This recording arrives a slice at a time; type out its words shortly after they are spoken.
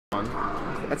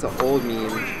That's an old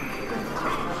meme.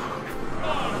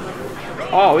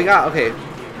 Oh, we got, okay.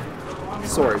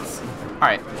 Swords.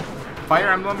 Alright. Fire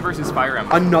Emblem versus Fire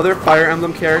Emblem. Another Fire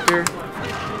Emblem character?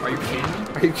 Are you kidding me?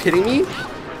 Are you kidding me?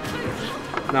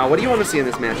 Now, what do you want to see in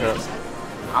this matchup?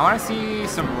 I want to see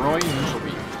some Roy neutral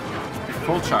beat.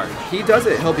 Full charge. He does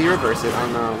it. He'll B-reverse it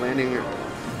on landing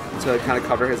to kind of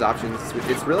cover his options.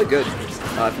 It's really good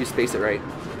if you space it right.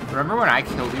 Remember when I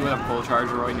killed you with a full charge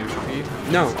Roy neutral beat?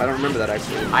 No, I don't remember that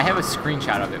actually. I have a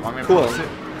screenshot of it. Want me to cool. post it?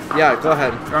 Yeah, go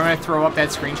ahead. I'm going to throw up that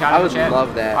screenshot I in would the chat.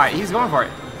 love that. Alright, he's going for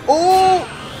it. Oh!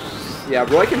 Yeah,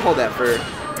 Roy can hold that for...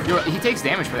 He takes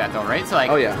damage for that though, right? So like,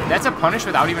 oh, yeah. That's a punish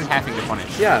without even having to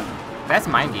punish. Yeah. That's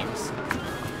mind games.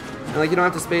 And like, you don't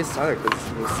have to space either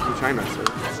because you're trying not to.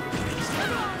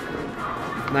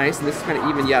 Nice, and this is kind of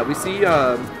even. Yeah, we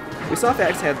saw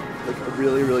FAX had like a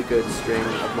really, really good string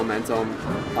of momentum.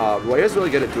 Roy is really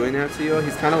good at doing that to you.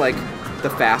 He's kind of like the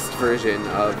fast version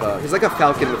of. He's like a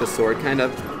falcon with a sword, kind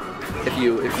of. If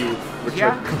you were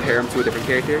to compare him to a different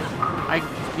character.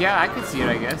 Yeah, I could see it,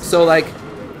 I guess. So like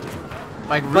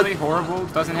really horrible,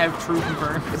 doesn't have true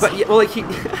confirms. But yeah, well, like he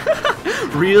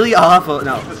really awful.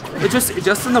 No, it's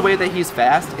just in the way that he's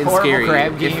fast and horrible scary.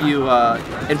 Crab game. If you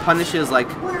and punishes like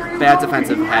bad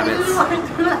defensive habits.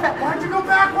 Why'd you go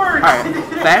backwards? All right,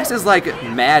 FAX is like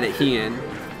mad at Hien.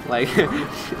 Like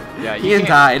yeah, Hien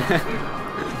died.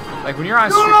 Like when you're on.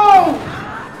 No!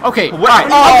 Okay, right.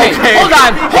 Okay.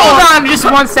 Hold on, just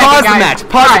 1 second, Pause guys. the match.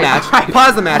 Pause the match.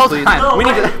 Pause the match, please. On. We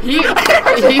need to.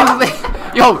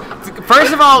 Yo,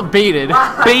 first of all, baited.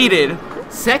 Baited.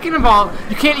 Second of all,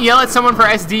 you can't yell at someone for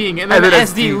SDing, and then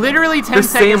SD literally 10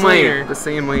 seconds later. The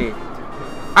same way. All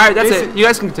right, that's it. You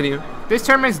guys can continue. This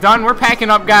tournament's done. We're packing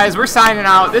up, guys. We're signing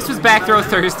out. This was Backthrow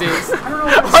Thursdays.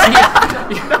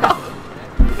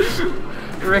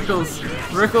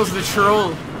 Rickles the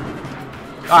troll.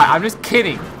 Alright, I'm just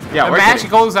kidding. Yeah, the match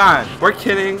goes on. We're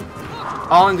kidding.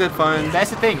 All in good fun. That's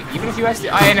the thing. Even if you SD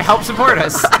and help support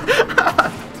us.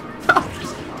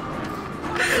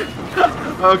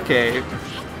 Okay.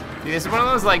 Dude, it's one of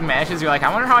those like matches. You're like,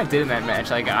 I wonder how I did in that match.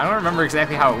 Like, I don't remember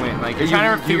exactly how it went. Like, you're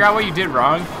trying to figure out what you did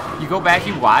wrong. You go back,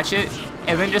 you watch it,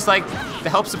 and then just like the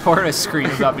help support us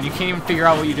screens up, and you can't even figure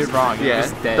out what you did wrong. You're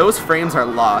just dead. Those frames are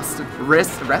lost.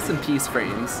 Rest in peace,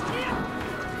 frames.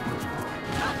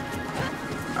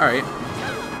 All right.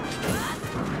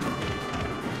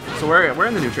 So we're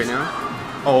in the neutral right now.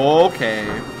 Okay.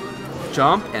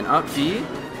 Jump and up B.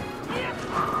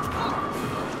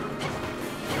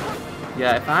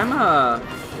 Yeah, if I'm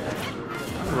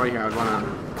Roy here, I would want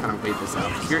to kind of wait this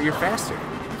out. You're faster.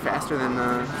 You're faster than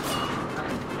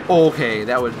okay,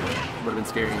 that would have been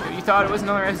scary. You thought it was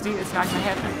another SD? It's not gonna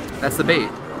happen. That's the bait.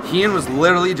 Hien was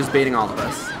literally just baiting all of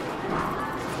us.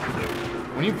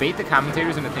 When you bait the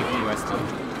commentators into thinking USD.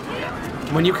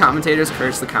 When you commentators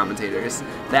curse the commentators,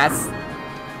 that's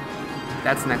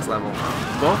next level.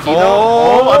 Up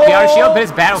the outer shield, but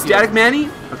it's battlefield. Static Manny?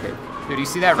 Okay. Dude, you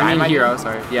see that I rhyme? mean hero,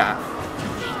 sorry. Yeah.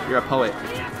 You're a poet.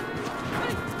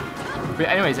 But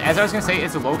anyways, as I was gonna say,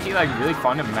 it's low-key like really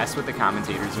fun to mess with the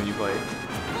commentators when you play.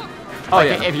 Oh like,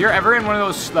 yeah. If you're ever in one of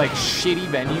those like shitty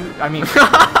venues, I mean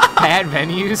bad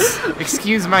venues,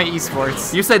 excuse my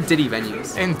esports. You said Diddy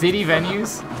venues. And Diddy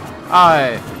venues,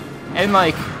 and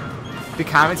like the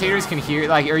commentators can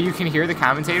hear or you can hear the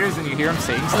commentators and you hear them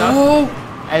saying stuff. Oh.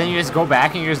 And then you just go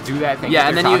back and you just do that thing. Yeah,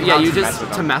 and then you just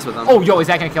mess with them. Oh, yo, is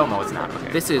that gonna kill him? No, it's not.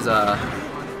 Okay. This is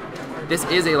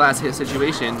a last hit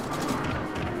situation.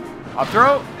 Up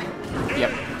throw?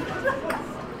 Yep.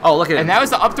 Oh, look at him. And that was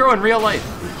the up throw in real life.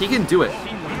 He can do it.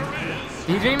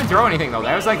 He didn't even throw anything though.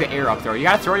 That was like the air up throw. You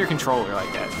gotta throw your controller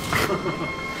like that.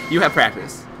 You have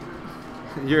practice.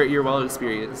 You're well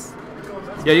experienced.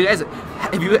 Yeah, you guys,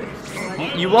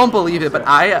 you won't believe it, but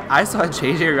I saw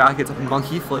JJ Rockets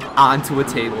monkey flip onto a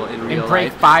table in real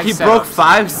life. He broke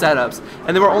 5 setups,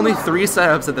 and there were only 3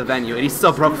 setups at the venue, and he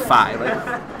still broke 5.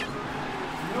 Like,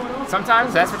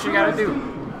 sometimes that's what you gotta do.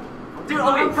 Dude,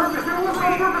 okay, purpose. It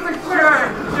wasn't on purpose.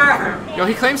 Sure. Yo,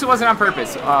 he claims it wasn't on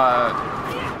purpose.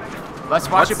 Let's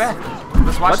watch it back.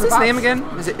 Let's watch. What's his name again?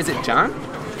 Is it John?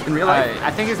 In real life?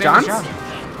 I think his name is John.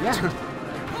 Yeah.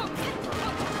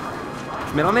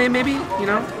 Middle name maybe? You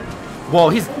know? Whoa,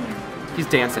 he's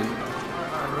dancing.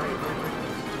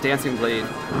 Dancing blade.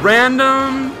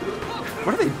 Random.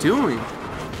 What are they doing?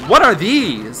 What are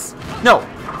these? No.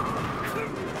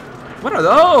 What are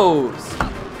those?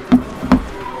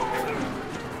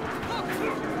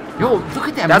 Yo, look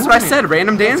at that. That's what I said.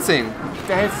 Random dancing.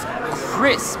 That's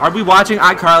crisp. Are we watching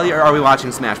iCarly or are we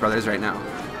watching Smash Brothers right now?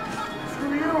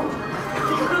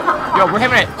 Yo, Yo, we're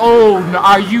having it. Oh, no,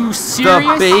 are you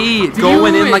serious? The bait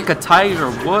going in like a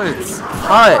Tiger Woods.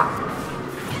 But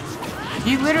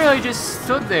he literally just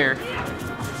stood there,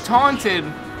 taunted,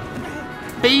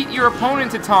 bait your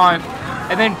opponent to taunt,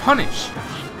 and then punish.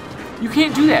 You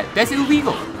can't do that. That's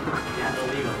illegal.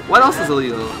 What else is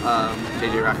illegal,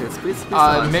 JJ Rockets? Please tell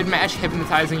us. Mid-match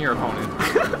hypnotizing your opponent.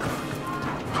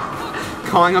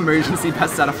 Calling emergency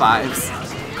best out of 5s.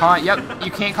 Yep,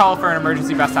 you can't call for an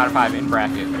emergency best out of 5 in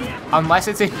bracket. Unless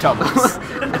it's a doubles.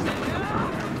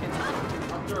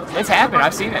 It's happened,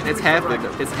 I've seen it. It's happened.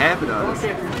 It's happened to us.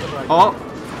 Oh.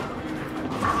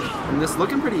 And this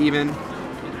looking pretty even.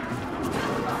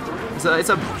 So it's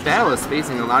a battle of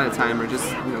spacing a lot of the time, or just,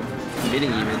 you know,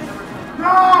 getting even.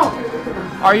 No!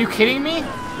 Are you kidding me?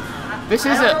 This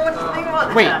is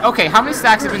a... Wait, okay, how many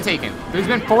stocks have been taken? There's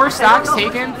been 4 stocks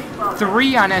taken,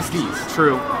 3 on SDs.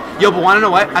 True. Yo, but wanna know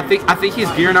what? I think he's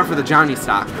gearing up for the Johnny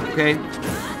stock, okay?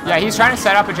 Yeah, he's trying to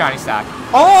set up a Johnny stock.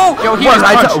 Oh! Yo,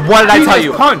 what did I tell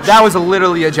you? Punch. That was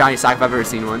literally a Johnny stock if I've ever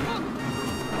seen one.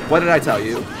 What did I tell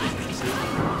you?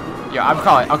 Yo, I'm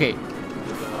calling. Okay.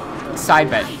 Side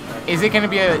bet. Is it going to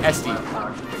be a SD?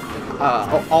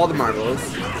 All the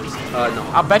marbles. No.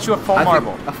 I'll bet you a full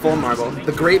marble. A full marble.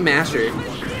 The Great Masher.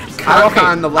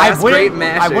 Okay. The last Great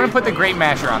Masher. I wouldn't put the Great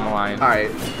Masher on the line.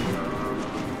 Alright.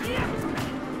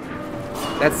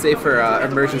 That's safe for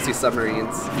emergency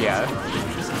submarines. Yeah.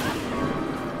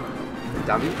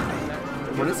 Down B?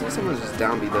 I want to see if someone's just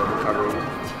down B the recovery.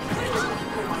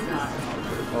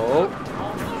 Oh.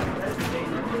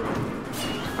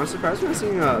 I'm surprised we're not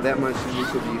seeing that much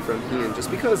U2B from Hien,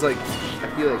 just because, like, I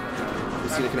feel like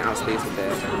Lucina can outspace with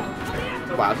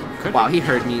that. Wow. Wow, he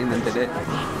heard me and then did it.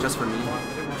 Just for me.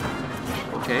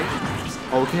 Okay.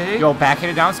 Okay. Yo, back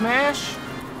hit a down smash?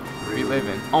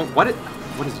 Reliving. Oh, what is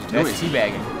he doing? That's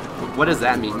teabagging. What does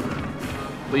that mean?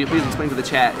 Will you please explain to the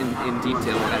chat in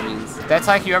detail what that means? That's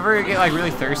like you ever get like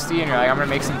really thirsty and you're like, I'm gonna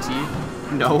make some tea?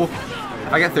 No.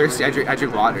 If I get thirsty, I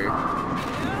drink water.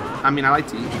 I mean, I like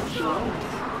tea.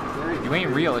 You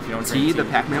ain't real if you don't drink Tea, tea. the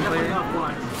Pac-Man player?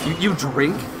 You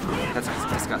drink? That's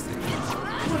disgusting.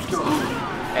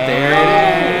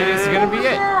 And it's gonna be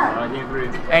it.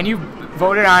 And you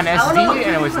voted on SD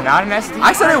and it was not an SD?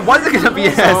 I said it wasn't gonna be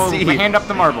an so SD. Hand up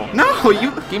the marble. No,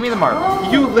 you. Give me the marble.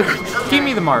 You literally. Give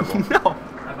me the marble. No.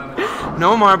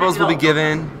 No marbles will be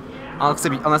given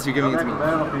unless you're giving it to me.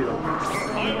 Alright.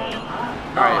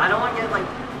 Alright. I don't want to get like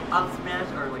up smash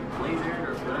or like blazer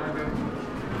or whatever.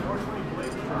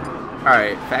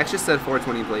 Alright, FAX just said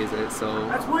 420 blaze it, so.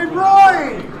 That's my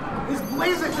boy! He's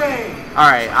blazer thing!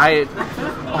 Alright,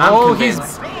 I'm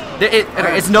convinced.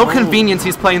 It's no convenience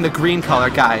he's playing the green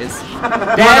color, guys.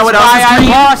 That's know what else why is I green?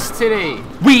 lost today.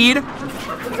 Weed.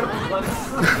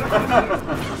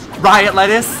 Riot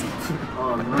lettuce.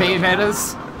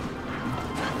 Bayonetas.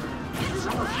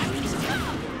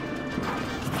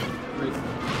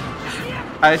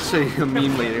 I actually a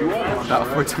meme later about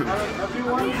 420.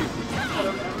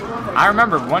 I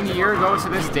remember 1 year ago to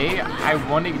this day, I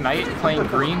won Ignite playing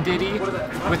Green Diddy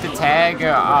with the tag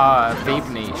Vape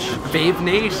Nash. Vape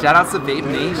Nash, shout outs to Vape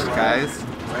Nash, guys.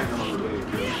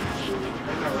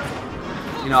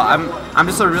 You know,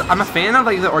 I'm a fan of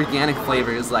like the organic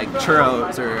flavors like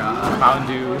churros or Mountain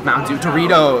Dew,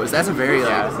 Doritos. That's a very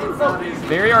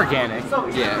very organic.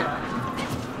 Yeah.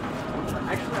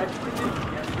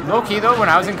 Low key though, when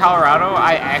I was in Colorado,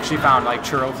 I actually found like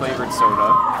churro flavored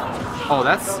soda. Oh,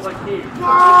 that's.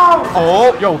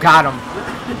 Oh, yo, got him.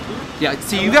 Yeah.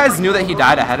 See, you guys knew that he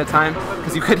died ahead of time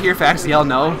because you could hear FAX yell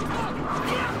no.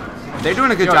 They're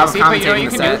doing a good job of commentating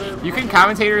the set. You can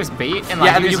commentators bait and like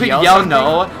yeah, and then you could yell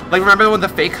no. Like remember when the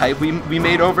fake hype we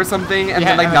made over something and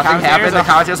then like nothing happened. The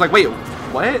commentators like, wait,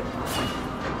 what?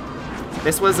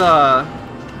 This was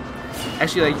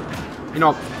actually like, you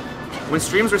know, when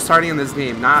streams were starting in this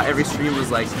game, not every stream was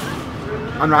like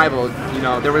unrivaled. You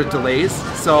know, there were delays,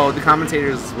 so the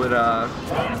commentators would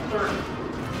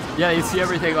yeah, you'd see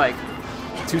everything like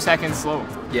 2 seconds slow.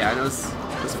 Yeah, and it was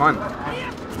fun.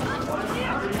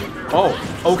 Oh,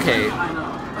 okay.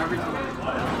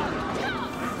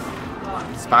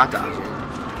 Spot dodging.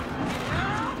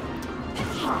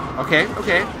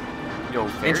 Okay. Yo,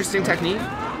 interesting technique.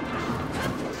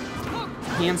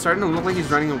 Hien's starting to look like he's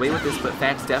running away with this, but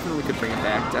FAX definitely could bring it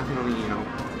back. Definitely, you know.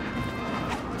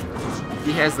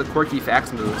 He has the quirky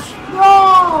FAX moves.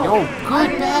 No! Yo,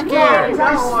 good back air!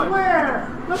 I swear!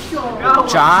 Let's go!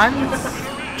 John's?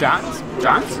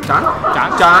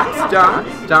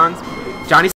 Johnny